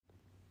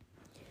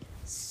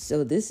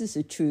So this is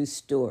a true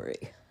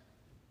story.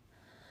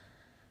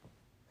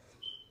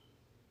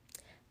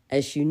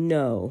 As you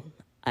know,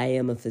 I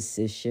am a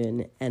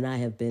physician, and I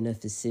have been a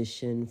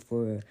physician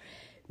for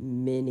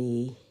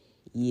many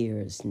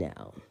years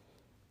now.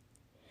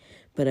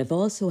 But I've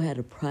also had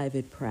a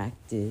private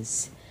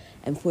practice,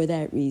 and for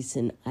that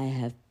reason, I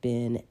have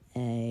been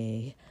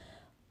a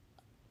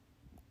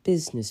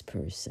business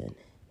person.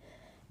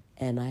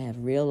 And I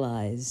have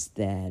realized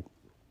that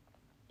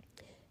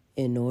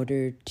in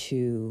order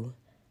to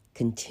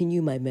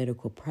continue my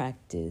medical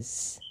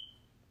practice,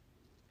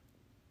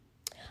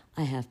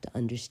 I have to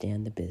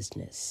understand the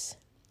business.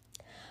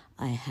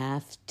 I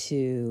have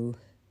to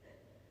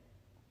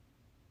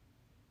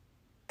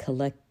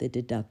collect the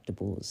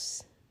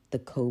deductibles, the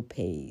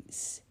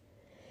copays,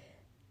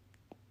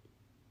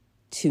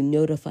 to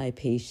notify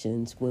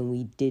patients when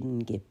we didn't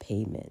get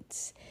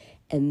payments.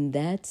 And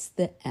that's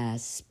the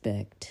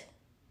aspect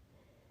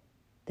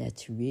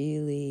that's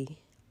really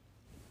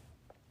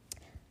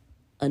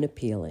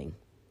unappealing.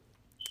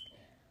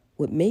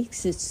 What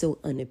makes it so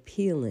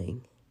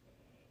unappealing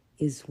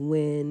is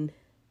when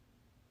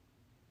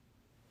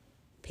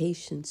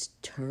patients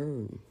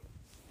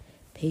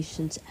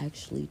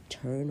actually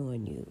turn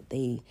on you.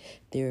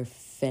 Their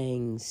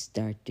fangs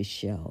start to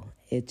show.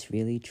 It's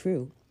really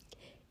true.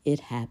 It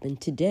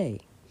happened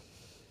today.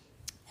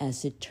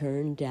 As it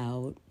turned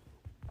out,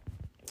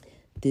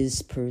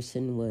 this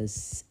person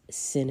was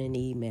sent an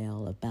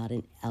email about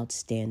an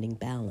outstanding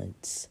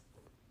balance.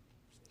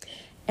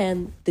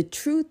 And the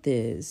truth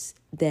is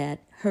that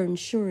her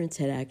insurance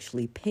had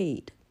actually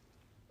paid.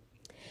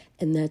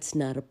 And that's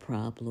not a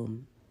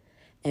problem.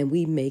 And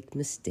we make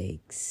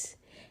mistakes.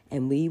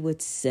 And we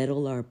would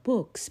settle our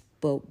books.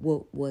 But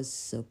what was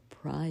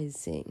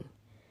surprising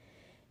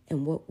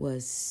and what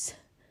was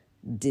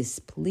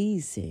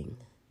displeasing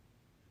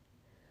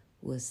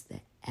was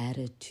the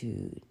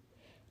attitude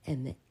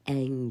and the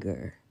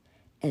anger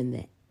and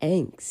the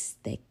angst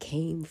that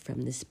came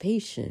from this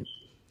patient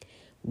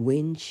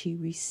when she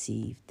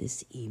received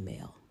this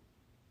email,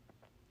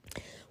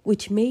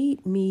 which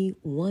made me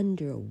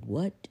wonder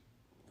what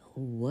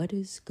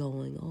is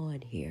going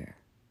on here?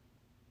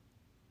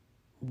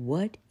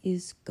 What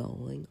is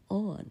going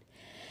on?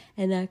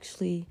 And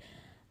actually,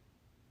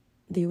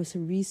 there was a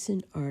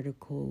recent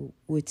article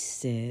which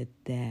said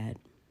that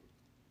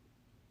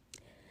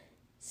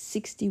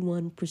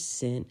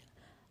 61%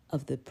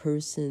 of the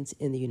persons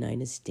in the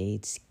United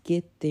States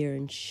get their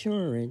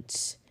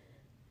insurance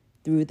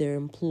through their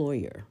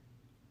employer.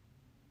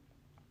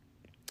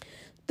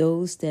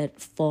 Those that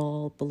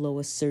fall below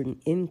a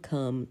certain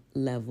income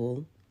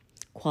level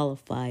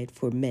qualified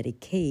for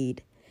Medicaid.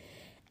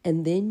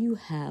 And then you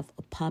have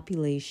a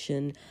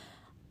population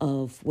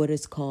of what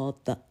is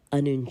called the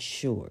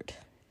uninsured.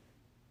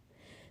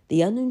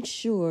 The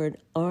uninsured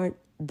aren't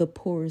the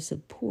poorest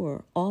of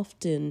poor.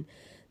 Often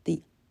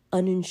the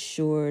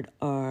uninsured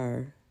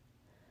are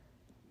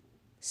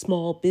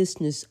small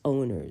business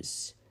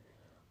owners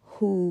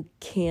who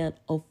can't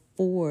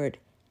afford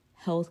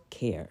health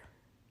care,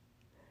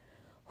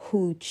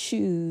 who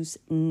choose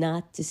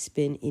not to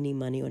spend any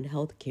money on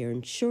health care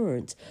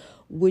insurance,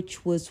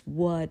 which was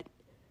what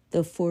the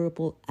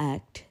Affordable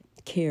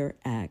Care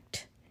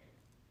Act,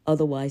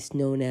 otherwise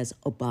known as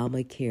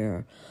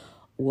Obamacare,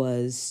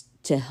 was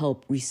to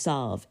help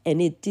resolve.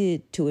 And it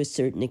did to a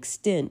certain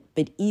extent,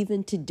 but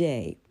even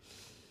today,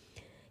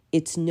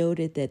 it's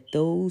noted that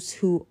those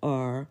who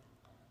are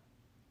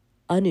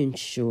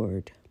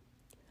uninsured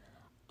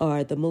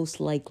are the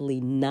most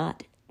likely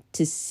not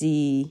to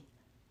see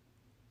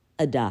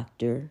a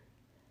doctor,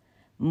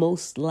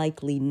 most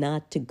likely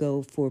not to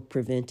go for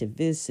preventive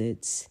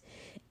visits,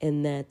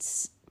 and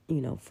that's,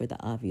 for the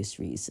obvious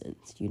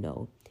reasons,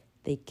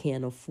 they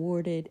can't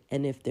afford it,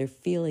 and if they're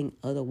feeling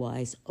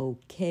otherwise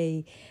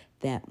okay,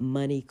 that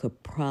money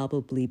could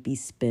probably be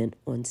spent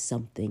on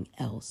something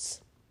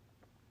else.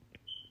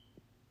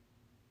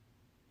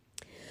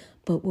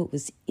 But what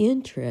was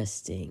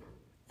interesting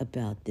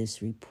about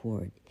this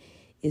report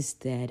is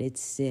that it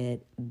said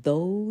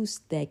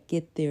those that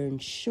get their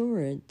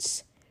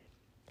insurance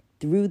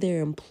through their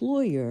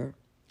employer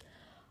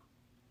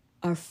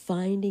are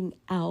finding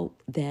out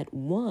that,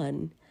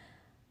 one,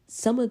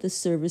 some of the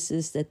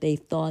services that they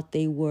thought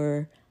they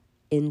were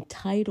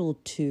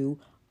entitled to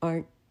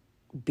aren't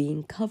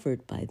being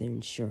covered by their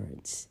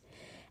insurance.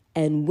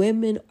 And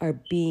women are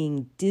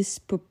being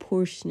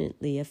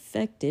disproportionately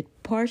affected,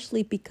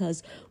 partially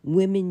because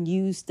women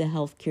use the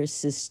healthcare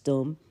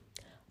system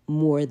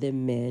more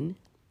than men.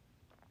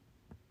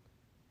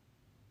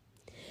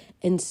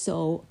 And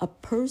so a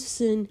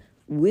person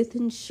with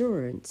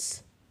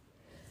insurance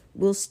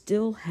will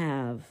still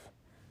have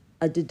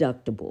a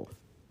deductible,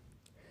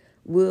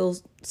 will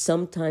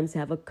sometimes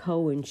have a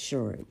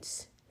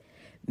co-insurance,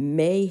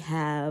 may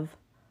have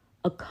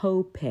a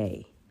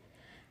copay.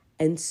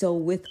 And so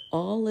with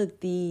all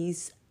of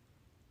these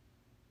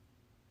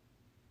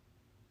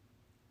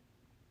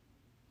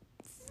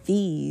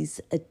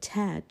fees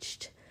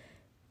attached,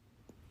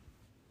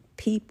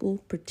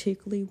 people,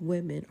 particularly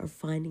women, are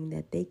finding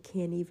that they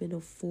can't even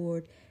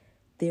afford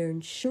their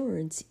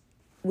insurance,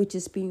 which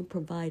is being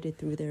provided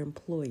through their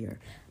employer.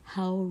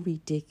 How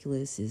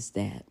ridiculous is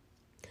that?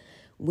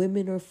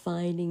 Women are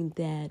finding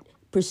that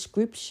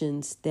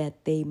prescriptions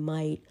that they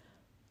might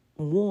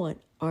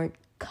want aren't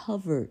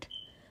covered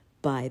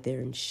by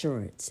their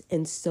insurance,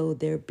 and so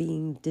they're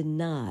being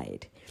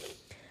denied.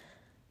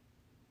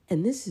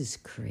 And this is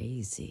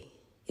crazy.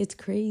 It's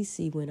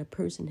crazy when a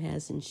person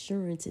has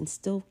insurance and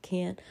still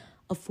can't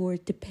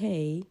afford to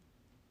pay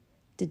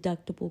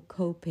deductible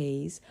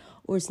copays,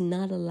 or is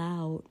not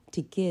allowed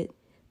to get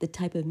the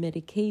type of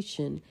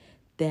medication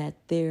that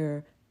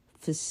their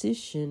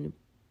physician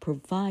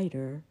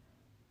provider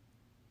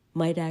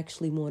might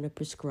actually want to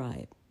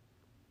prescribe.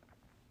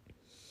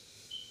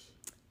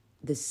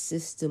 The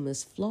system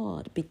is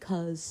flawed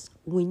because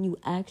when you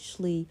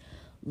actually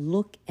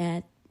look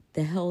at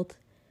the health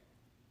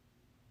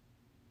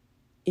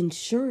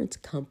insurance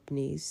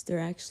companies, they're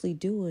actually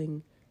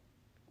doing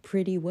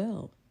pretty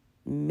well,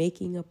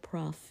 making a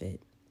profit.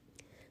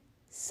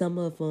 Some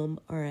of them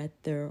are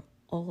at their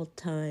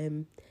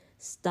all-time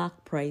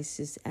stock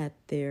prices at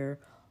their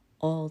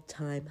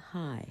all-time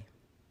high.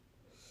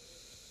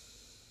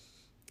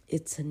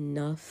 It's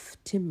enough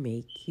to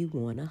make you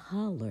want to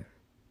holler.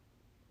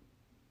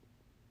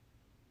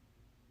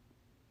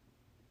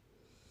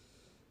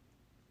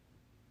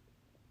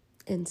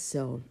 And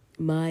so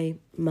my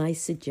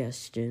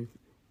suggestion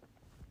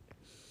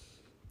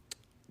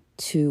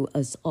to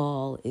us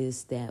all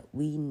is that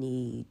we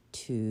need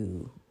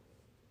to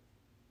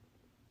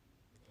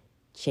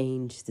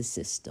change the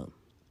system.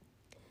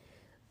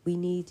 We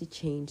need to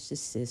change the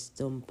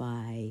system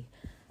by,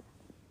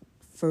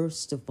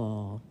 first of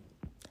all,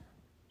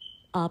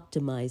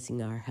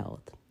 optimizing our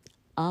health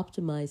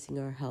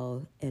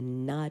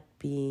and not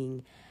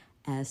being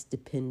as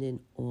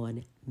dependent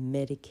on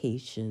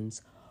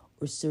medications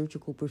or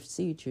surgical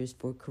procedures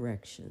for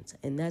corrections.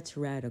 And that's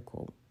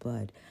radical,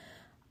 but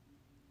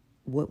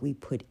what we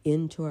put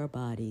into our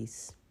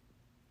bodies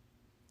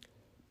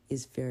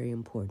is very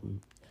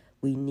important.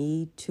 We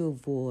need to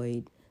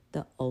avoid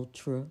the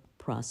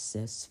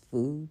ultra-processed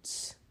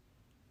foods.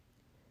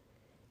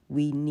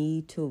 We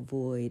need to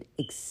avoid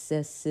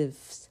excessive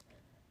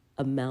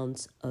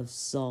amounts of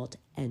salt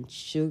and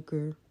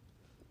sugar.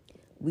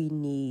 We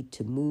need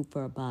to move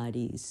our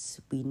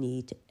bodies. We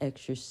need to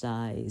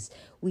exercise.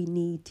 We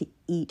need to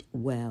eat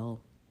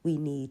well. We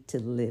need to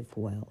live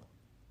well.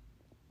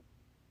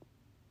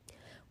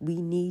 We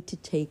need to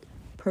take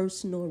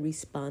personal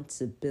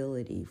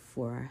responsibility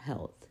for our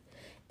health.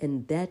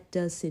 And that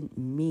doesn't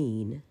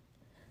mean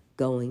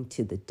going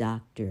to the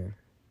doctor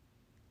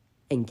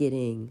and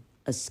getting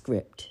a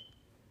script,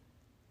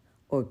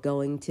 or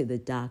going to the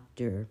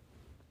doctor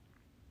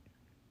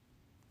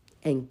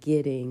and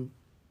getting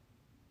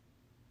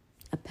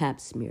a pap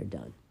smear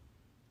done.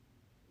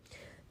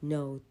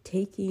 No,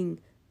 taking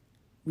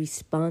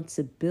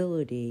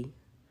responsibility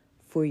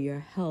for your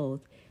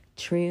health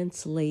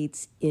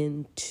translates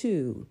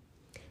into,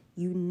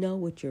 you know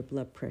what your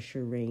blood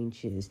pressure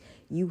range is.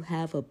 You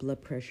have a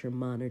blood pressure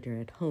monitor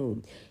at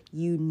home.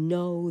 You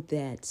know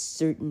that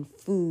certain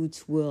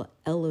foods will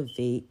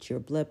elevate your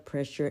blood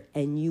pressure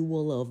and you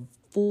will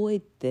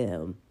avoid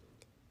them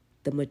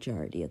the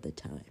majority of the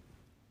time.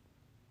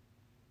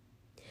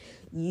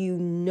 You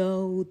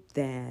know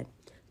that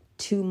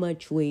too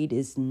much weight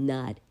is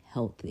not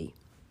healthy.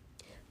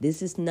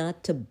 This is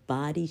not to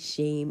body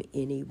shame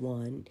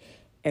anyone.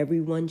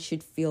 Everyone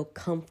should feel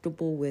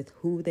comfortable with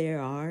who they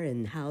are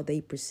and how they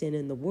present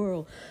in the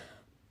world.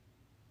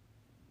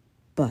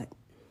 But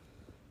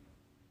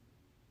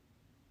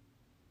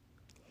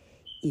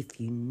if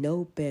you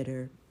know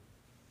better,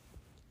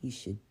 you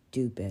should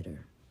do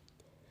better.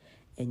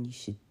 And you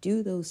should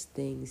do those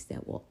things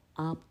that will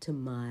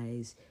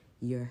optimize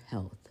your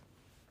health.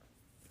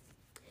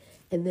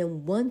 And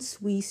then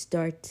once we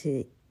start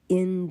to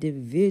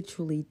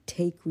individually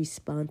take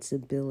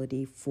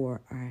responsibility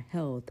for our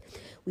health,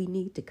 we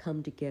need to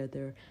come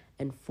together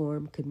and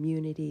form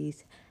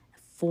communities,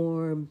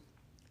 form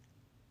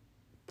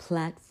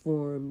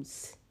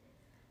platforms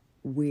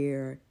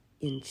where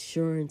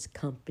insurance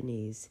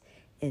companies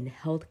and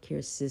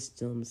healthcare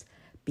systems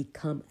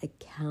become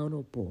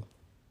accountable.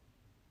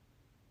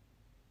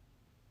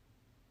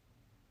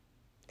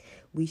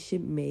 We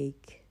should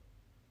make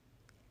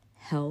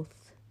healthcare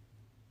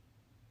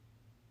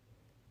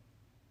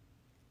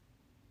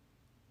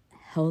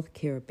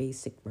a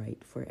basic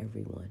right for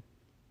everyone.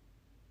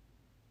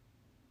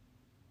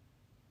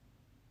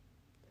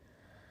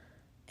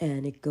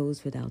 And it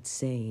goes without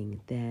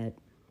saying that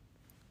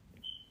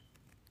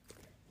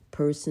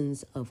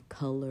persons of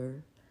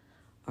color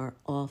are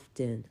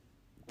often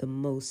the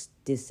most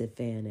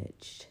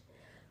disadvantaged.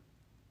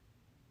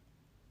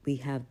 We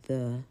have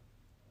the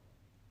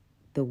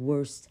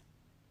worst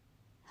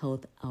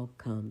health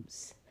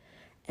outcomes.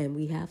 And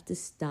we have to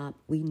stop.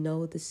 We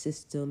know the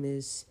system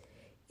is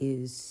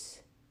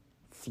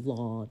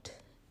flawed.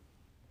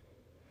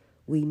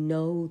 We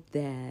know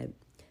that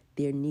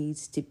there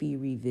needs to be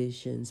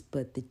revisions,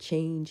 but the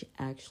change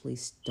actually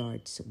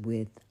starts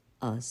with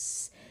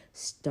us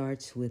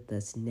starts with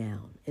us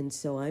now. And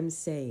so I'm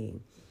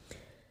saying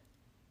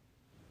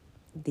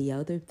the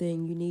other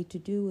thing you need to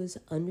do is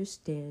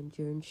understand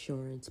your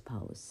insurance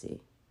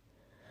policy.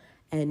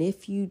 And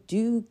if you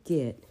do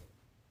get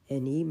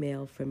an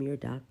email from your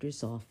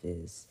doctor's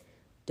office,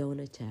 don't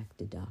attack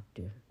the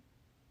doctor.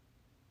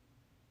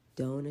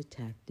 Don't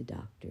attack the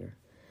doctor.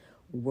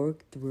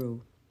 Work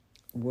through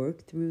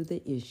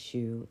the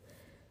issue.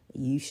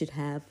 You should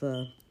have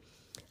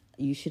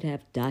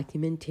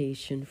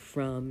documentation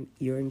from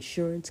your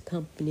insurance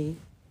company,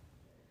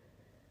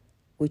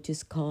 which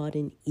is called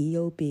an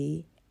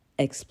EOB,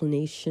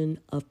 explanation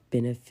of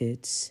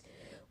benefits,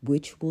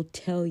 which will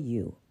tell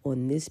you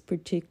on this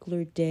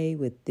particular day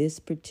with this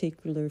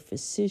particular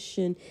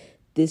physician,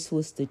 this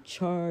was the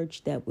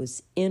charge that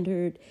was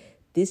entered.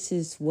 This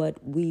is what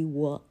we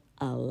will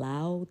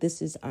allow.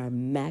 This is our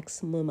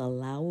maximum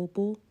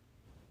allowable.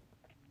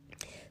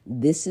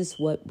 This is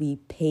what we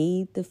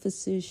paid the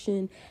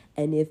physician.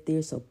 And if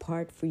there's a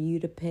part for you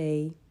to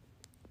pay,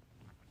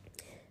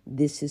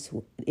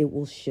 it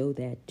will show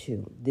that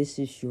too. This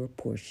is your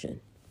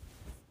portion.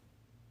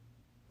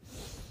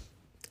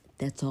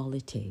 That's all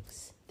it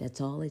takes.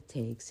 That's all it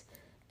takes.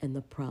 And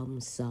the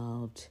problem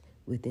solved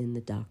within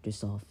the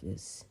doctor's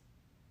office.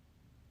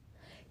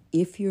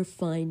 If you're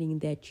finding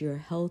that your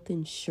health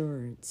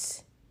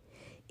insurance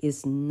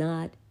is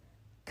not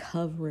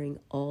covering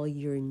all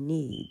your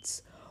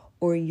needs,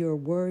 or you're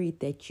worried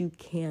that you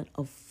can't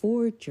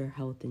afford your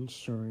health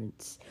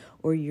insurance,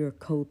 or your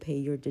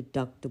copay, your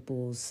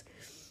deductibles,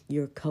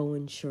 your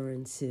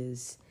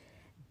coinsurances,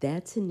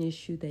 that's an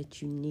issue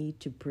that you need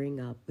to bring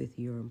up with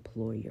your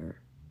employer.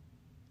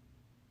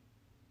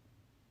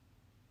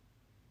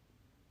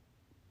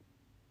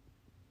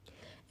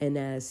 And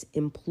as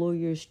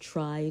employers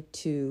try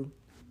to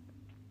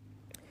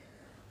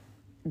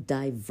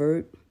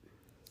divert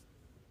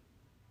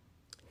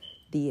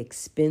the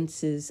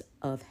expenses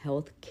of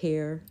health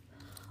care,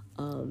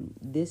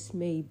 this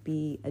may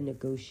be a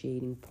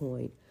negotiating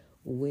point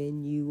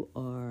when you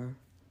are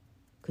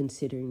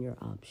considering your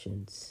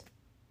options.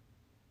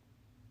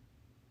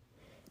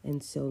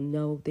 And so,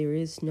 no, there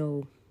is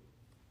no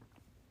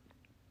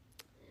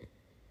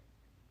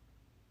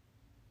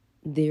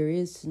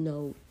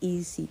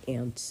easy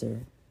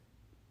answer.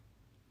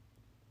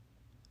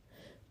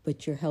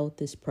 But your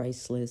health is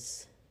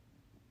priceless,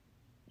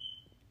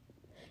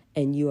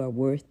 and you are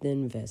worth the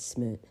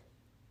investment.